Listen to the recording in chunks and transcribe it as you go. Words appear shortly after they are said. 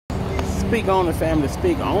Speak on the family,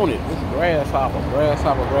 speak on it. This grasshopper world.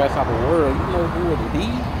 You know who it be. You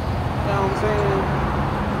know what I'm saying?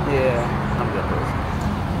 Yeah, I'm that person.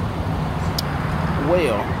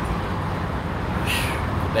 Well,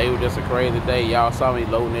 today was just a crazy day. Y'all saw me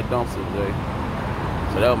loading that dumpster today.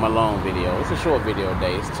 So that was my long video. It's a short video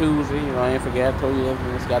day. It's Tuesday. You know, I ain't forgot. I told you I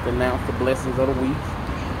just got to announce the blessings of the week.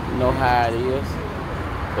 You know how it is.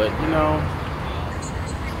 But, you know,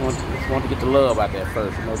 just want to get the love out there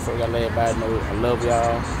first. You know, so I gotta let everybody know I love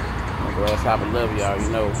y'all. I'm Grasshopper love y'all, you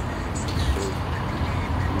know.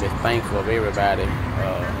 I'm just thankful of everybody in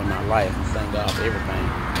my life. And thank God for everything.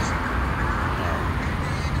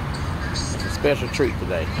 It's a special treat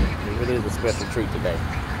today. It really is a special treat today.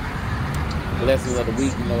 Blessings of the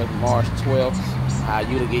week, you know, it's March 12th. I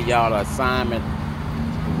usually get y'all the assignment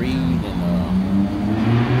to read and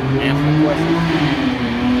answer the questions.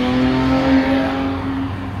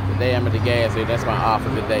 Today I'm at the gas here. That's my offer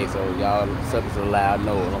today. So y'all subjects are allowed.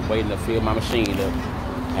 No, I'm waiting to fill my machine up.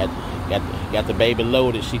 Got the baby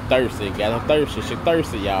loaded. She thirsty. Got her thirsty. She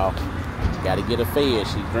thirsty, y'all. Got to get her fed.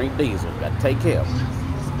 She drink diesel. Got to take care of her.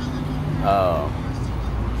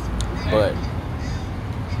 But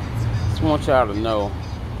I want y'all to know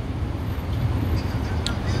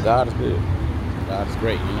God is good. God is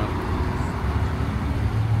great, you know.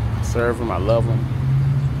 I serve Him, I love Him.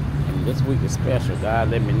 And this week is special. God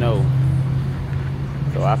let me know.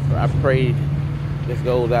 So I pray this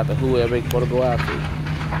goes out to whoever it's going to go out to.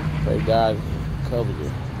 Pray God covers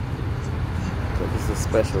you. So this is a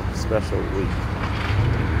special week.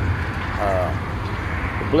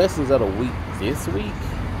 The blessings of the week this week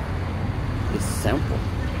is simple.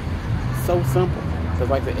 So simple. Because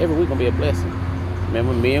like I said, every week gonna be a blessing.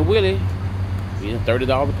 Remember me and Willie, we getting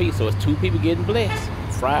 $30 a piece, so it's 2 people getting blessed.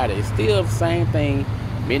 Friday, it's still the same thing.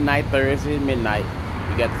 Midnight Thursday, midnight.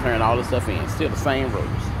 We got to turn all this stuff in. Still the same rules.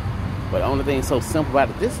 But the only thing so simple about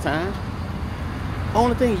it this time,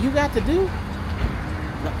 only thing you got to do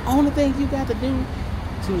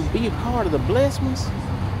to be a part of the blessings,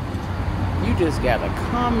 you just gotta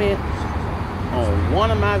comment on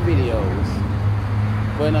one of my videos.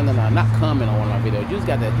 Well, no, not comment on one of my videos. You just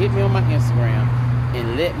got to hit me on my Instagram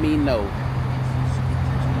and let me know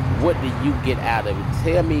what do you get out of it.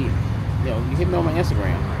 Tell me, you know, you hit me on my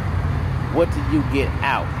Instagram. What do you get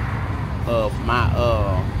out of my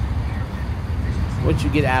what you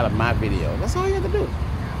get out of my video? That's all you have to do.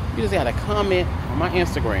 You just got to comment on my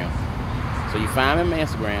Instagram. So you find me on my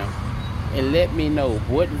Instagram and let me know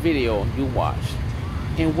what video you watched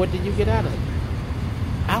and what did you get out of it.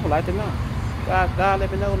 I would like to know. God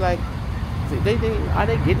let me know, like, are they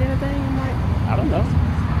getting anything? I'm like, I don't know.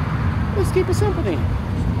 Let's keep it simple then.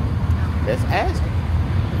 Let's ask them.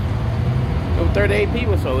 There were 38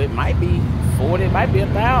 people, so it might be 40, it might be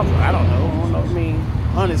 1,000. I don't know. I mean,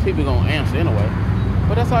 honest people gonna answer anyway.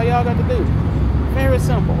 But that's all y'all got to do. Very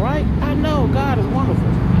simple, right? I know God is wonderful.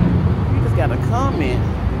 You just gotta comment.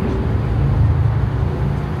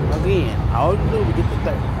 Again, all you do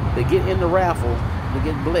to get in the raffle, to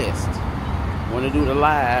get blessed. Want to do the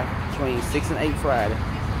live between 6 and 8 Friday,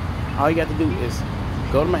 all you got to do is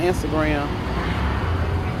go to my Instagram,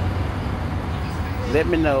 let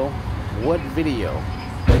me know what video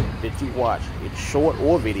that you watch. It's short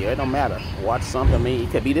or video, it don't matter. Watch something. I mean,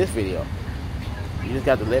 it could be this video. You just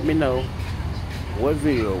got to let me know what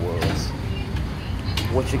video it was,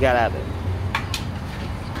 what you got out of it.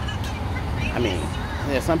 I mean,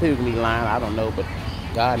 yeah, some people can be lying, I don't know, but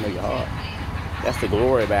God knows your heart. That's the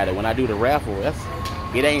glory about it. When I do the raffle,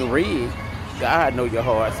 it ain't rigged. God know your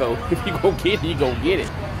heart. So if you go get it, you go get it.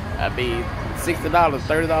 I mean, $60,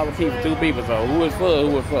 $30 a piece for 2 people. So who is for?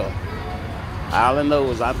 Who is for? All I know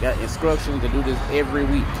is I've got instructions to do this every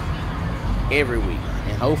week. Every week.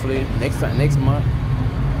 And hopefully next month,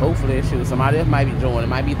 hopefully somebody else might be joining. It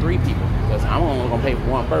might be 3 people. Because I'm only gonna pay for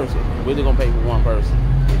 1 person. We're really gonna pay for 1 person.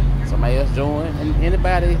 Somebody else join. And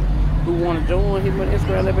anybody who wanna join, hit me on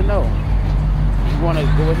Instagram, let me know. You want to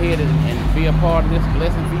go ahead and be a part of this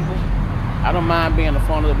blessing people, I don't mind being the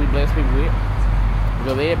funnel that we bless people with,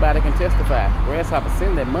 because everybody can testify. Grasshopper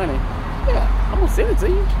send that money, yeah, I'm going to send it to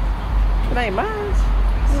you. It ain't mine. You know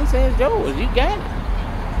what I'm saying? It's yours. You got it.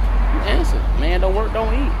 You answered. Man, don't work,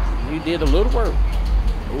 don't eat. You did a little work.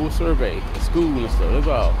 A little survey, school and stuff, that's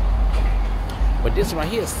all. But this right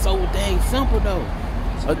here is so dang simple though.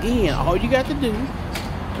 Again, all you got to do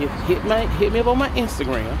is hit me up on my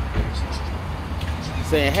Instagram,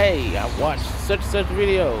 saying, hey, I watched such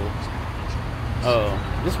video.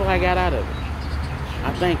 This is what I got out of it.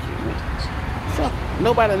 I thank you. So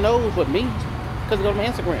nobody knows but me, because it goes to my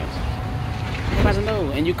Instagram. Nobody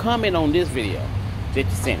knows. And you comment on this video that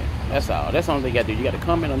you sent it. That's all. That's the only thing you gotta do. You gotta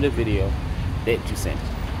comment on this video that you sent.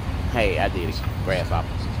 Hey, I did it. Grasshopper.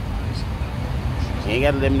 You ain't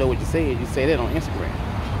gotta let me know what you said. You say that on Instagram.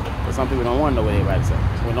 But some people don't want to know what everybody said.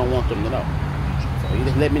 We don't want them to know. So you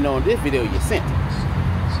just let me know in this video you sent it.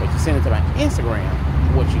 But you send it to my Instagram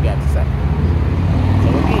what you got to say. So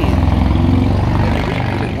again, let me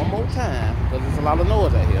repeat it one more time because there's a lot of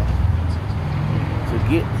noise out here. To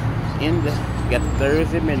get in the, you got the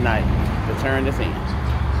Thursday midnight to turn this in.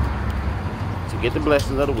 To get the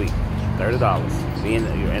blessings of the week, $30.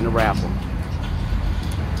 You're in the raffle.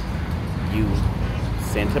 You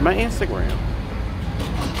send to my Instagram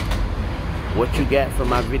what you got from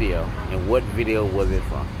my video and what video was it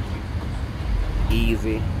from.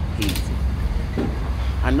 Easy peasy.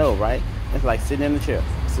 I know, right? It's like sitting in the chair,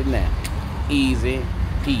 sitting down. Easy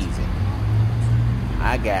peasy.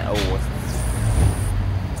 I got over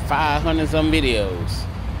 500 some videos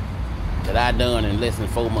that I done in less than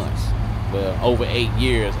 4 months. Well, over 8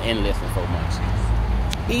 years in less than 4 months.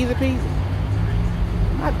 Easy peasy.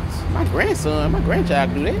 My grandson, my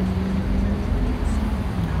grandchild can do that.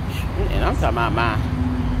 And I'm talking about my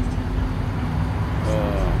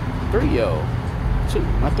 3-year-old.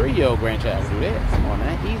 My 3-year-old grandchild can do that. Come on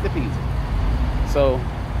now, easy peasy. So,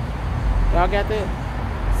 y'all got that?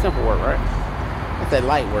 Simple work, right? That's that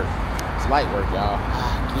light work. It's light work, y'all.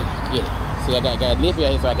 Get it. See, I got Nippy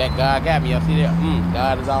out here, so I got God got me. Y'all see that?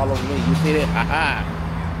 God is all over me. You see that? Ha-ha.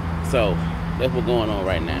 So, that's what's going on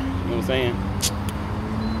right now. You know what I'm saying?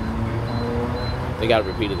 They gotta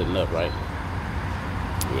repeat it enough, right?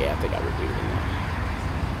 Yeah, I think I repeated it enough.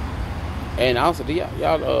 And also,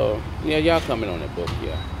 y'all coming on that book,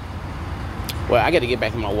 yeah. Well, I got to get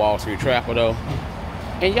back to my Wall Street Trapper though,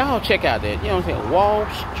 and y'all check out that. You know what I'm saying? Wall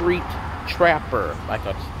Street Trapper, like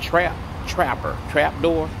a trapper,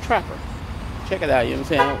 trapdoor trapper. Check it out. You know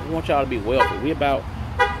what I'm saying? I want y'all to be wealthy. We about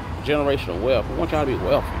generational wealth. I want y'all to be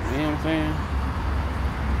wealthy. You know what I'm saying?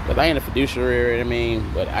 Because I ain't a fiduciary, I mean,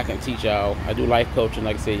 but I can teach y'all. I do life coaching.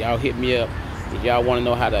 Like I said, y'all hit me up if y'all want to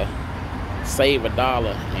know how to save $1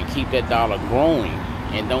 and keep that dollar growing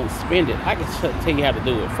and don't spend it. I can tell you how to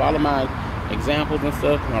do it. Follow my examples and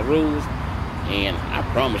stuff, my rules, and I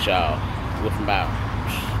promise y'all, with about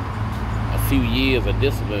a few years of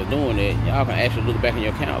discipline doing it, y'all can actually look back in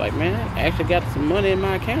your account like, man, I actually got some money in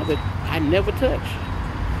my account that I never touched.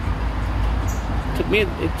 It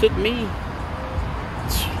took me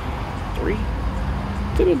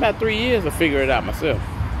about 3 years to figure it out myself.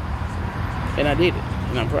 And I did it,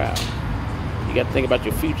 and I'm proud. You got to think about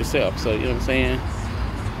your future self. So, you know what I'm saying?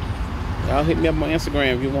 Y'all hit me up on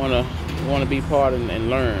Instagram if you wanna be part and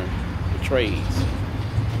learn the trades.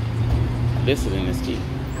 Listening is key.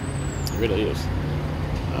 It really is.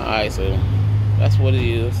 Alright, so that's what it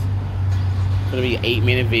is. It's gonna be an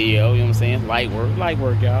 8-minute video, you know what I'm saying? Light work, y'all.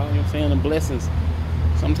 You know what I'm saying? The blessings.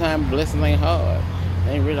 Sometimes blessings ain't hard.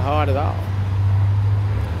 They ain't really hard at all.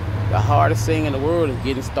 The hardest thing in the world is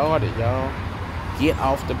getting started, y'all. Get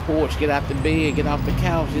off the porch, get out the bed, get off the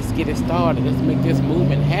couch, just get it started. Let's make this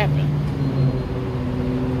movement happen.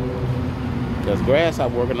 Because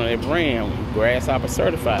Grasshopper working on that brand, Grasshopper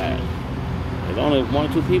certified. There's only 1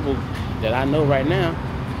 or 2 people that I know right now.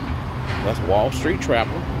 That's Wall Street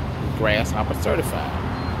Trapper, Grasshopper certified.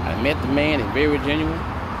 I met the man in very genuine,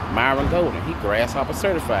 Myron Golden. He Grasshopper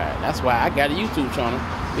certified. That's why I got a YouTube channel,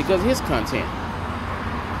 because of his content.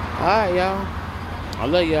 Alright, y'all. I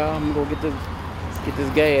love y'all. I'm gonna go get this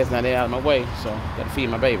gas now. They're out of my way, so gotta feed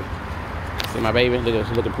my baby. See my baby? Look,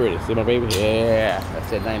 she's looking pretty. See my baby? Yeah,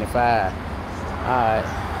 that's at 95. Alright,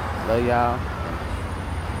 love y'all.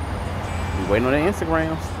 I'm waiting on the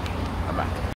Instagrams.